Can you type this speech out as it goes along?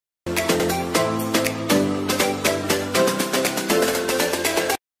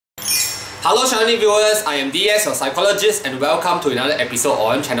Hello Channel NITT viewers, I am DS, your psychologist, and welcome to another episode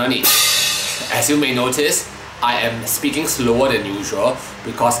on Channel NITT. As you may notice, I am speaking slower than usual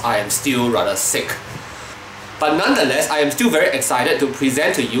because I am still rather sick. But nonetheless, I am still very excited to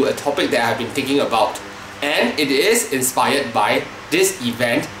present to you a topic that I have been thinking about. And it is inspired by this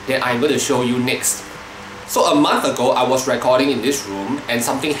event that I'm going to show you next. So a month ago, I was recording in this room and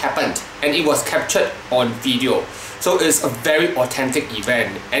something happened and it was captured on video. So it's a very authentic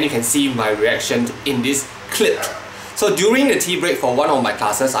event and you can see my reaction in this clip. So during the tea break for one of my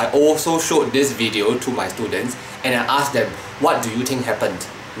classes, I also showed this video to my students and I asked them, what do you think happened?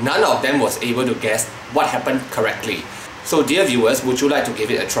 None of them was able to guess what happened correctly. So dear viewers, would you like to give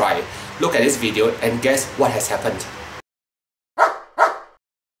it a try? Look at this video and guess what has happened.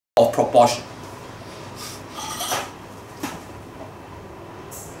 Of proportion.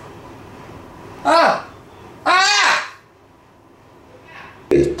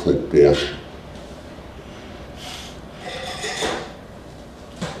 Click there.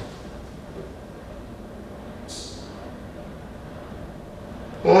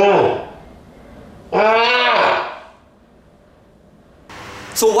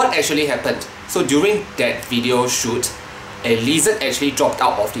 So what actually happened? So during that video shoot, a lizard actually dropped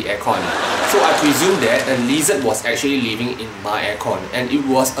out of the aircon. So I presume that a lizard was actually living in my aircon and it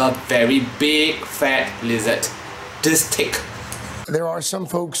was a very big fat lizard, this thick. There are some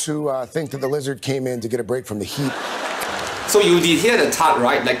folks who think that the lizard came in to get a break from the heat. So you did hear the thud,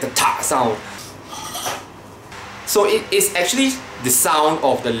 right? Like the thud sound. So it is actually the sound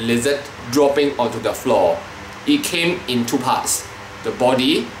of the lizard dropping onto the floor. It came in two parts. The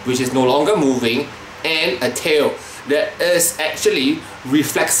body, which is no longer moving, and a tail that is actually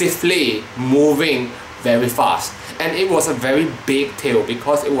reflexively moving very fast. And it was a very big tail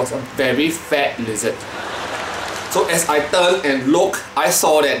because it was a very fat lizard. So as I turned and looked, I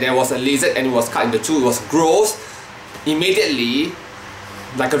saw that there was a lizard and it was cut into two. It was gross. Immediately,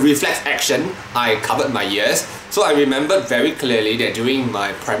 like a reflex action, I covered my ears. So I remembered very clearly that during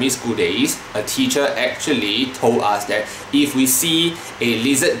my primary school days, a teacher actually told us that if we see a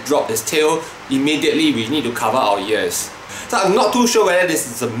lizard drop its tail, immediately we need to cover our ears. So I'm not too sure whether this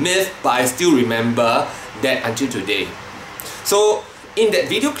is a myth, but I still remember that until today. So in that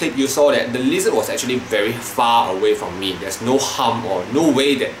video clip, you saw that the lizard was actually very far away from me. There's no harm or no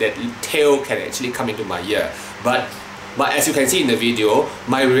way that that tail can actually come into my ear. But as you can see in the video,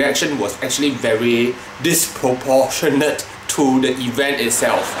 my reaction was actually very disproportionate to the event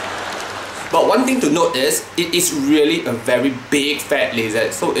itself. But one thing to note is, it is really a very big fat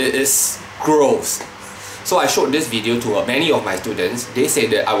lizard, so it is gross. So I showed this video to many of my students. They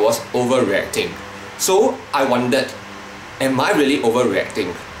said that I was overreacting. So I wondered, am I really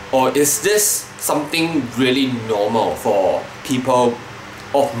overreacting? Or is this something really normal for people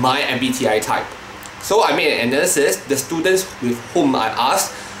of my MBTI type? So I made an analysis. The students with whom I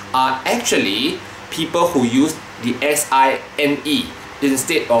asked are actually people who use the SINE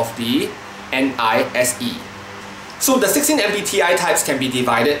instead of the NISE. So the 16 MBTI types can be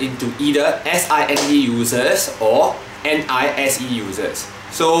divided into either SINE users or NISE users.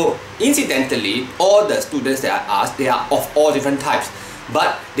 So incidentally, all the students that I asked, they are of all different types,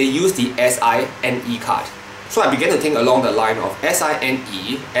 but they use the SINE card. So I began to think along the line of SINE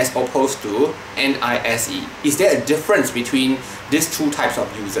as opposed to NISE. Is there a difference between these two types of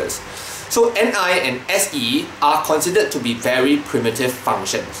users? So NI and SE are considered to be very primitive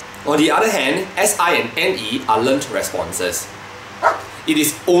functions. On the other hand, SI and NE are learned responses. It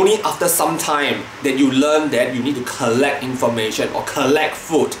is only after some time that you learn that you need to collect information or collect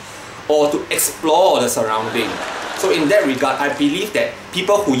food or to explore the surrounding. So in that regard, I believe that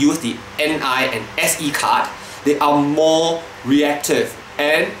people who use the NI and SE card, they are more reactive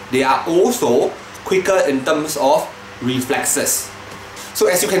and they are also quicker in terms of reflexes. So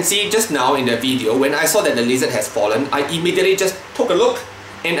as you can see just now in the video, when I saw that the lizard has fallen, I immediately just took a look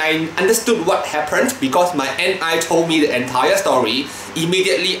and I understood what happened because my NI told me the entire story.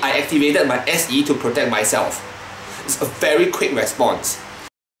 Immediately I activated my SE to protect myself. It's a very quick response.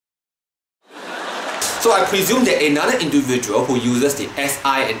 So I presume that another individual who uses the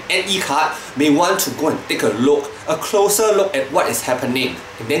SI and NE card may want to go and take a look, a closer look at what is happening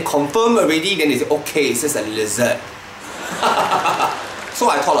and then confirm already, then they say, okay, it's just a lizard. So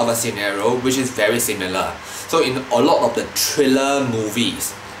I thought of a scenario which is very similar. So in a lot of the thriller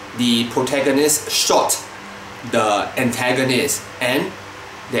movies, the protagonist shot the antagonist and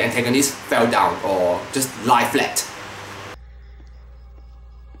the antagonist fell down or just lie flat.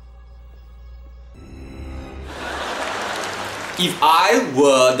 If I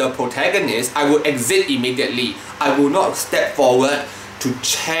were the protagonist, I would exit immediately. I will not step forward to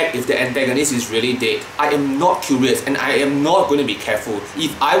check if the antagonist is really dead. I am not curious and I am not going to be careful.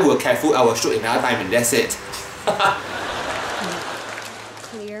 If I were careful, I will shoot another time and that's it.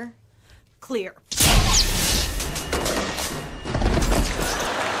 Clear. Clear.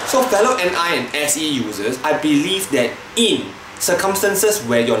 So fellow NI and SE users, I believe that in circumstances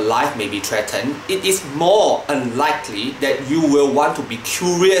where your life may be threatened, it is more unlikely that you will want to be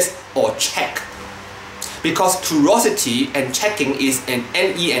curious or check. Because curiosity and checking is an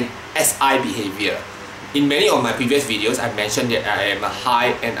NE and SI behavior. In many of my previous videos, I mentioned that I am a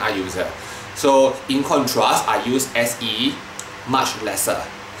high NI user. So in contrast, I use SE much lesser.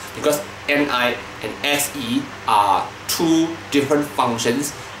 Because NI and SE are two different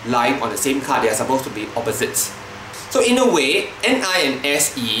functions lying on the same card. They are supposed to be opposites. So in a way, NI and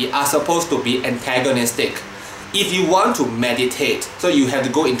SE are supposed to be antagonistic. If you want to meditate, so you have to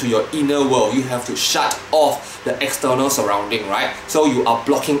go into your inner world, you have to shut off the external surrounding, right? So you are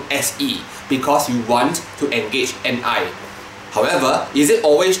blocking SE because you want to engage NI. However, is it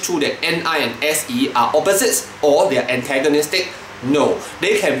always true that NI and SE are opposites or they are antagonistic? No,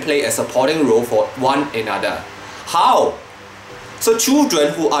 they can play a supporting role for one another. How? So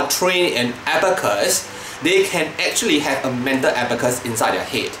children who are trained in abacus, they can actually have a mental abacus inside their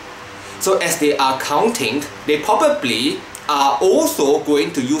head. So as they are counting, they probably are also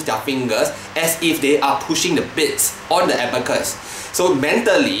going to use their fingers as if they are pushing the bits on the abacus. So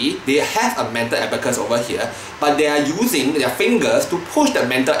mentally, they have a mental abacus over here, but they are using their fingers to push the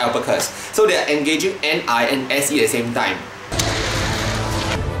mental abacus. So they are engaging NI and SE at the same time.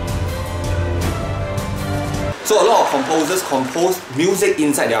 So a lot of composers compose music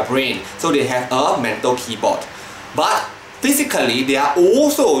inside their brain, so they have a mental keyboard. But physically, they are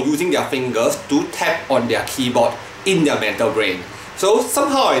also using their fingers to tap on their keyboard in their mental brain. So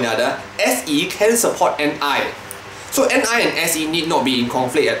somehow or another, SE can support NI. So NI and SE need not be in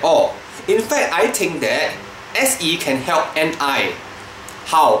conflict at all. In fact, I think that SE can help NI.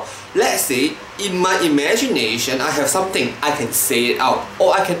 How? Let's say, in my imagination, I have something, I can say it out,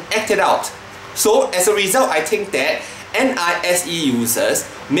 or I can act it out. So as a result, I think that NISE users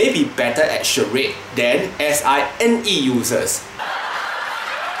may be better at charade than SINE users.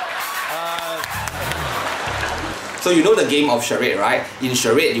 So you know the game of charade, right? In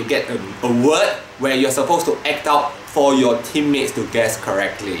charade, you get a word where you're supposed to act out for your teammates to guess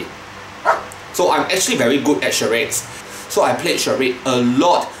correctly. So I'm actually very good at charades. So I played charade a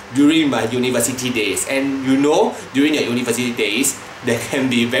lot during my university days. And you know, during your university days, there can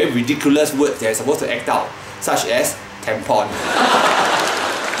be very ridiculous words that you're supposed to act out, such as tampon.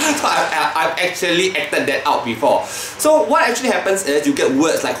 So I've actually acted that out before. So what actually happens is you get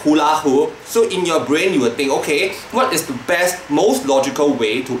words like hula hoop. So in your brain you will think, okay, what is the best, most logical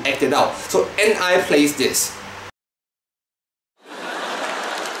way to act it out? So NI plays this.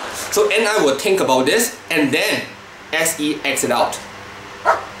 So NI will think about this and then SE acts it out.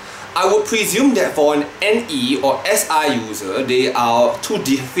 I would presume that for an NE or SI user, they are too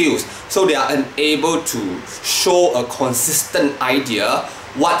diffuse, so they are unable to show a consistent idea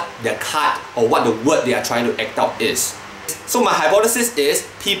what the card or what the word they are trying to act out is. So my hypothesis is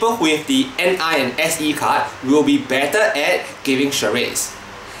people with the NI and SE card will be better at giving charades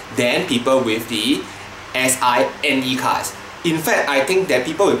than people with the SINE cards. In fact, I think that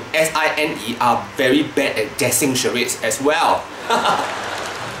people with SINE are very bad at guessing charades as well.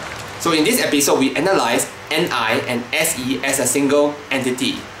 So in this episode, we analyze NI and SE as a single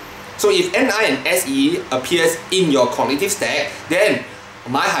entity. So if NI and SE appears in your cognitive stack, then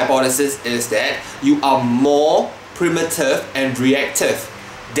my hypothesis is that you are more primitive and reactive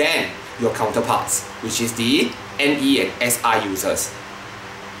than your counterparts, which is the NE and SI users.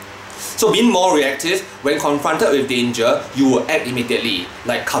 So being more reactive, when confronted with danger, you will act immediately,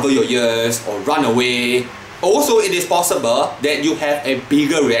 like cover your ears or run away. Also, it is possible that you have a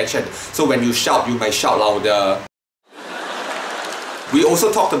bigger reaction. So when you shout, you might shout louder. We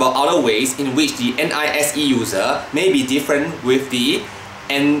also talked about other ways in which the NISE user may be different with the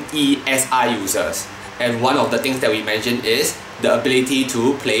NESI users. And one of the things that we mentioned is the ability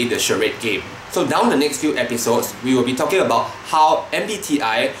to play the charade game. So down the next few episodes, we will be talking about how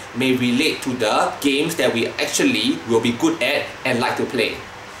MBTI may relate to the games that we actually will be good at and like to play.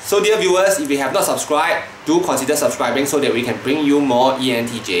 So dear viewers, if you have not subscribed, do consider subscribing so that we can bring you more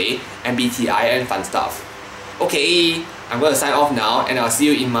ENTJ, MBTI and fun stuff. Okay, I'm going to sign off now and I'll see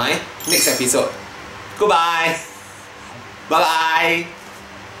you in my next episode. Goodbye! Bye bye!